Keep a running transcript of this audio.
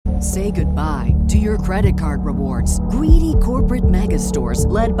Say goodbye to your credit card rewards. Greedy corporate mega stores,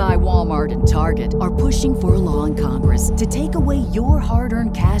 led by Walmart and Target, are pushing for a law in Congress to take away your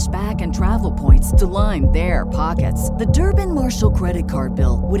hard-earned cash back and travel points to line their pockets. The Durbin-Marshall credit card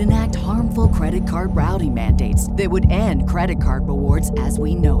bill would enact harmful credit card routing mandates that would end credit card rewards as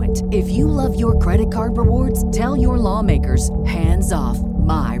we know it. If you love your credit card rewards, tell your lawmakers, hands off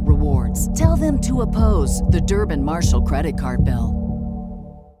my rewards. Tell them to oppose the Durbin-Marshall credit card bill.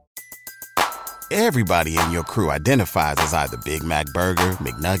 Everybody in your crew identifies as either Big Mac Burger,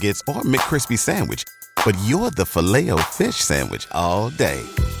 McNuggets, or McCrispy Sandwich. But you're the Filet-O-Fish Sandwich all day.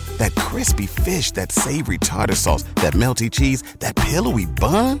 That crispy fish, that savory tartar sauce, that melty cheese, that pillowy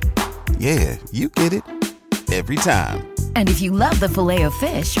bun. Yeah, you get it. Every time. And if you love the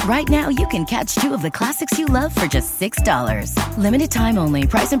Filet-O-Fish, right now you can catch two of the classics you love for just $6. Limited time only.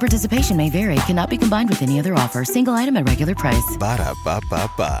 Price and participation may vary. Cannot be combined with any other offer. Single item at regular price.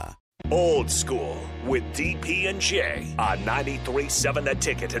 Ba-da-ba-ba-ba. Old School with DP and J on 93.7 The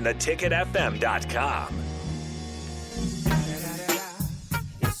Ticket and theticketfm.com.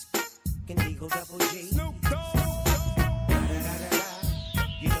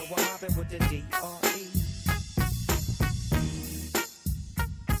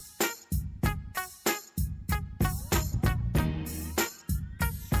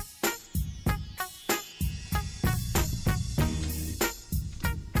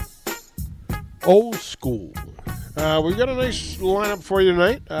 Old School. We've got a nice lineup for you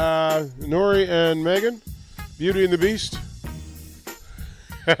tonight. Nori and Megan, Beauty and the Beast.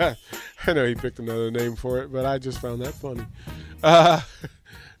 I know he picked another name for it, but I just found that funny.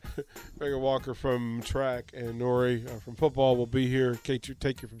 Megan Walker from track and Nori from football will be here. Take you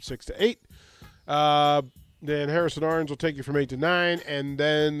from 6 to 8. Then Harrison Orange will take you from 8 to 9. And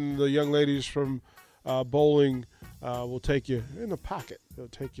then the young ladies from bowling will take you in the pocket. They'll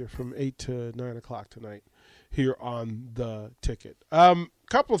take you from 8 to 9 o'clock tonight here on The Ticket.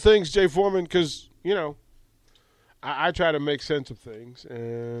 Couple of things, Jay Foreman, because, you know, I try to make sense of things,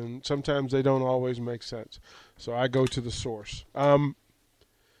 and sometimes they don't always make sense. So I go to the source. What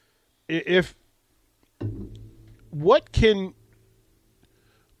can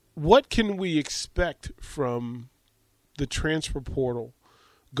we expect from the transfer portal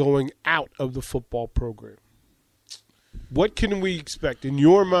going out of the football program? What can we expect? In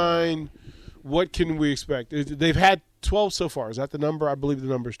your mind, what can we expect? They've had 12 so far. Is that the number? I believe the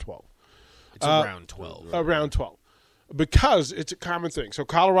number is 12. It's around 12. Around 12. Because it's a common thing. So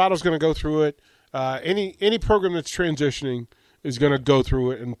Colorado's going to go through it. Any program that's transitioning is going to go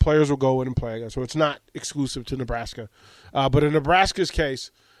through it, and players will go in and play. So it's not exclusive to Nebraska. But in Nebraska's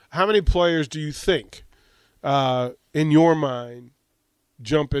case, how many players do you think, in your mind,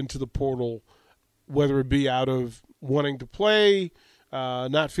 jump into the portal, whether it be out of wanting to play,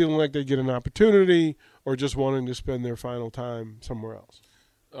 not feeling like they get an opportunity, or just wanting to spend their final time somewhere else?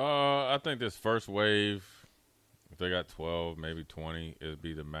 I think this first wave, if they got 12, maybe 20, it'd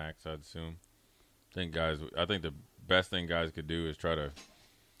be the max, I'd assume. I think the best thing guys could do is try to,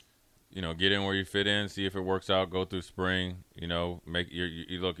 get in where you fit in, see if it works out, go through spring, make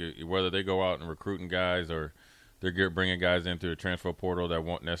you look at whether they go out and recruiting guys or they're bringing guys into the transfer portal that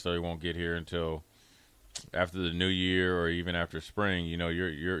won't get here until after the new year or even after spring.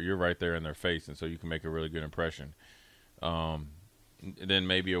 You're right there in their face, and so you can make a really good impression. Then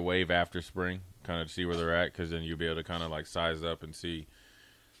maybe a wave after spring, kind of see where they're at, because then you'll be able to kind of like size up and see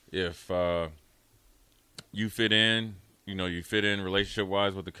if you fit in. You fit in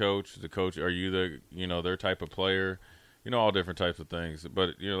relationship-wise with the coach. The coach, are you their type of player? All different types of things.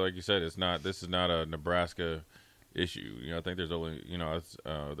 But like you said, this is not a Nebraska issue. I think there's only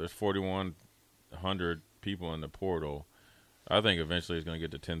there's 4,100 people in the portal. I think eventually it's going to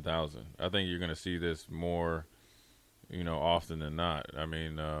get to 10,000. I think you're going to see this more, often than not. I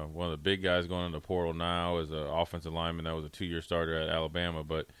mean, one of the big guys going in the portal now is an offensive lineman that was a 2-year starter at Alabama,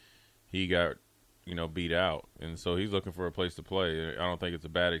 but he got beat out, and so he's looking for a place to play. I don't think it's a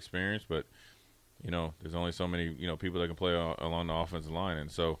bad experience, but there's only so many people that can play along the offensive line, and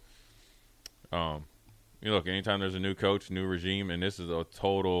so look, anytime there's a new coach, new regime, and this is a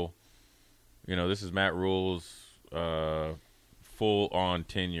total, this is Matt Rule's full-on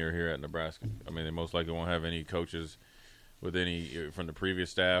tenure here at Nebraska. I mean, they most likely won't have any coaches with any from the previous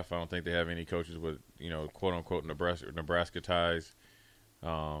staff. I don't think they have any coaches with quote unquote Nebraska ties.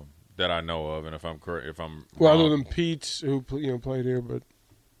 That I know of, and if I'm correct, well, other than Pete's, who played here, but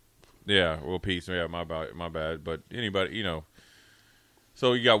Pete's, my bad, but anybody,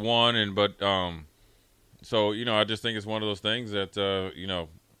 so you got one, so I just think it's one of those things that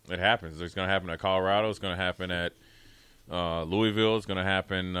it happens. It's going to happen at Colorado. It's going to happen at Louisville is going to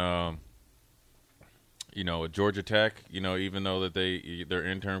happen. At Georgia Tech, even though that their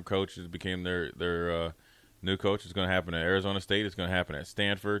interim coaches became their new coach, it's going to happen at Arizona State. It's going to happen at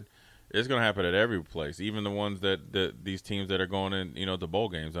Stanford. It's going to happen at every place, even the ones that these teams that are going in, the bowl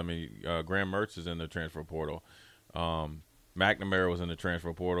games. I mean, Graham Mertz is in the transfer portal. McNamara was in the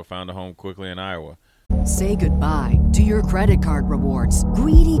transfer portal, found a home quickly in Iowa. Say goodbye to your credit card rewards.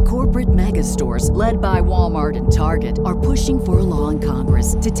 Greedy corporate mega stores, led by Walmart and Target, are pushing for a law in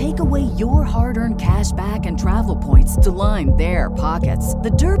Congress to take away your hard-earned cash back and travel points to line their pockets.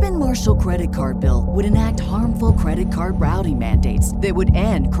 The Durbin-Marshall credit card bill would enact harmful credit card routing mandates that would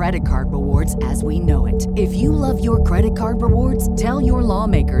end credit card rewards as we know it. If you love your credit card rewards, tell your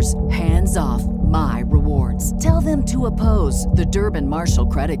lawmakers, hands off my rewards. Tell them to oppose the Durbin-Marshall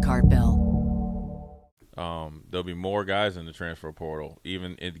credit card bill. There'll be more guys in the transfer portal,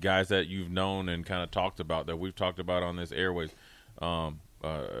 even guys that you've known and kind of talked about, that we've talked about on this airways.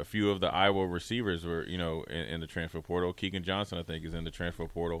 A few of the Iowa receivers were, in the transfer portal. Keegan Johnson, I think, is in the transfer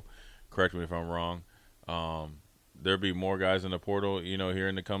portal. Correct me if I'm wrong. There'll be more guys in the portal, here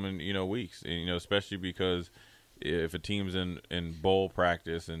in the coming, weeks, and, especially because if a team's in bowl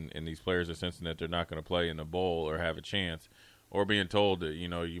practice and these players are sensing that they're not going to play in the bowl or have a chance, or being told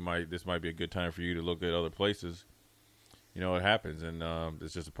that, this might be a good time for you to look at other places, it happens. And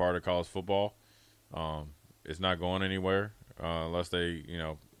it's just a part of college football. It's not going anywhere unless they,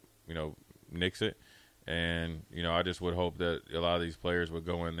 nix it. And, I just would hope that a lot of these players would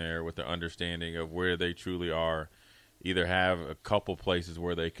go in there with the understanding of where they truly are, either have a couple places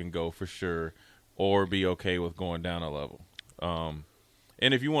where they can go for sure, or be okay with going down a level.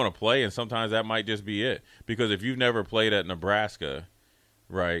 And if you want to play, and sometimes that might just be it. Because if you've never played at Nebraska,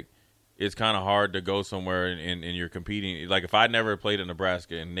 right, it's kind of hard to go somewhere and you're competing. Like if I never played at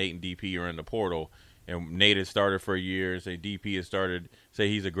Nebraska and Nate and DP are in the portal, and Nate has started for a year, say DP has started, say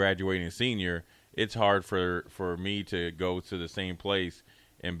he's a graduating senior, it's hard for me to go to the same place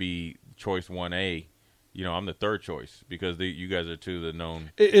and be choice 1A. I'm the third choice because you guys are two of the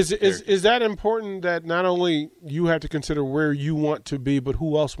known. Is that important that not only you have to consider where you want to be, but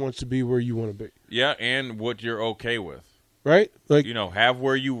who else wants to be where you want to be? Yeah, and what you're okay with. Right? Like have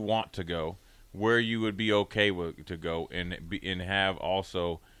where you want to go, where you would be okay with to go, and have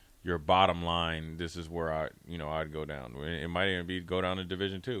also your bottom line. This is where I'd go down. It might even be go down to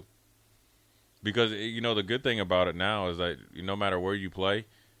Division II. Because the good thing about it now is that no matter where you play,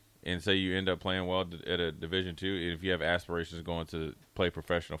 and say you end up playing well at a Division II, if you have aspirations going to play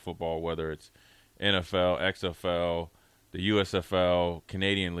professional football, whether it's NFL, XFL, the USFL,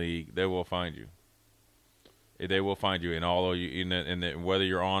 Canadian League, they will find you. They will find you. And although whether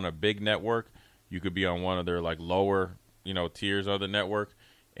you're on a big network, you could be on one of their lower tiers of the network,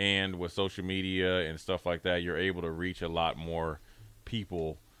 and with social media and stuff like that, you're able to reach a lot more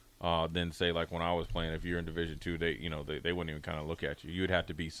people. Than say like when I was playing, if you're in Division II, they wouldn't even kind of look at you. You'd have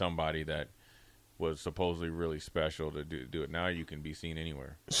to be somebody that was supposedly really special to do it. Now you can be seen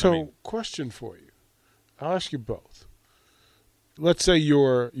anywhere. So, question for you. I'll ask you both. Let's say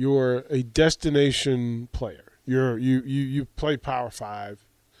you're a destination player. You play Power 5,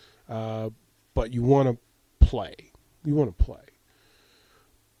 but you want to play.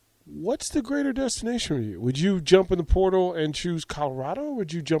 What's the greater destination for you? Would you jump in the portal and choose Colorado, or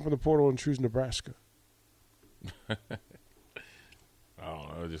would you jump in the portal and choose Nebraska? I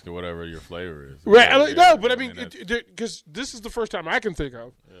don't know, just whatever your flavor is. Right? But I mean, because this is the first time I can think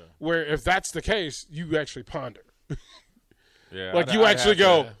of where if that's the case, you actually ponder. Yeah, I'd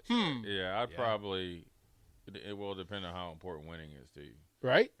go, Yeah, I'd probably. It will depend on how important winning is to you.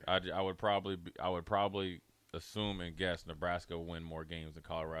 Right? I would probably assume and guess Nebraska will win more games than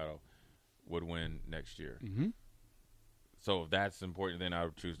Colorado would win next year. Mm-hmm. So if that's important, then I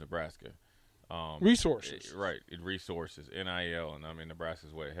would choose Nebraska. Resources. Right. Resources, NIL, and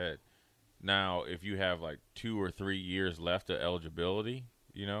Nebraska's way ahead. Now, if you have 2 or 3 years left of eligibility,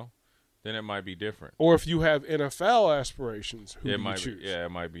 then it might be different. Or if you have NFL aspirations, who do you choose?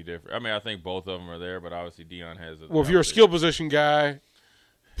 It might be different. I think both of them are there, but obviously Dion has – Well, if you're a skill position guy –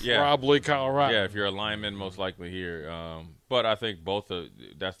 probably Colorado. Yeah, if you're a lineman, most likely here. But I think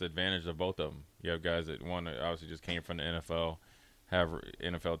that's the advantage of both of them. You have guys that one obviously just came from the NFL, have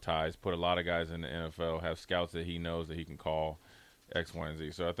NFL ties, put a lot of guys in the NFL, have scouts that he knows that he can call X, Y, and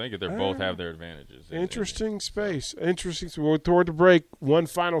Z. So I think they both have their advantages. Interesting space. Interesting. So we're toward the break. One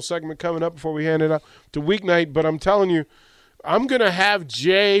final segment coming up before we hand it up to Weeknight. But I'm telling you, I'm going to have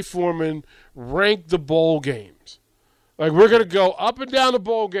Jay Foreman rank the bowl games. We're going to go up and down the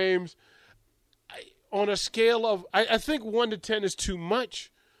bowl games on a scale of, I think 1 to 10 is too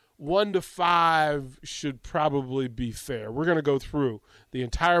much. 1 to 5 should probably be fair. We're going to go through the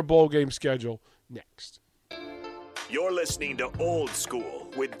entire bowl game schedule next. You're listening to Old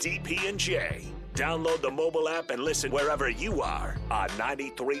School with DP and J. Download the mobile app and listen wherever you are on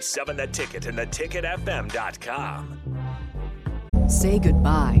 93.7 The Ticket and theticketfm.com. Say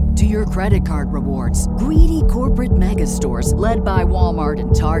goodbye to your credit card rewards. Greedy corporate mega stores, led by Walmart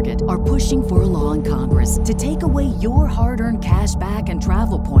and Target, are pushing for a law in Congress to take away your hard-earned cash back and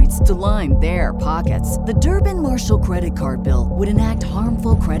travel points to line their pockets. The Durbin-Marshall credit card bill would enact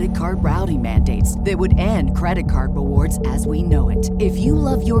harmful credit card routing mandates that would end credit card rewards as we know it. If you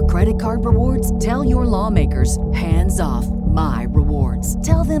love your credit card rewards, tell your lawmakers, hands off my rewards.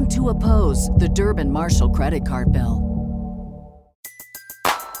 Tell them to oppose the Durbin-Marshall credit card bill.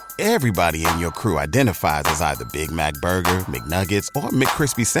 Everybody in your crew identifies as either Big Mac Burger, McNuggets, or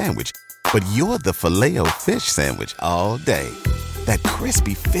McCrispy Sandwich. But you're the Filet-O-Fish Sandwich all day. That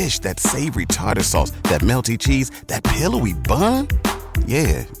crispy fish, that savory tartar sauce, that melty cheese, that pillowy bun.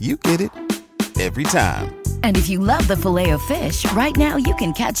 Yeah, you get it. Every time. And if you love the Filet-O-Fish, right now you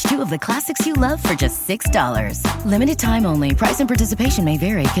can catch 2 of the classics you love for just $6. Limited time only. Price and participation may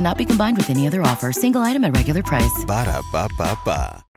vary. Cannot be combined with any other offer. Single item at regular price. Ba-da-ba-ba-ba.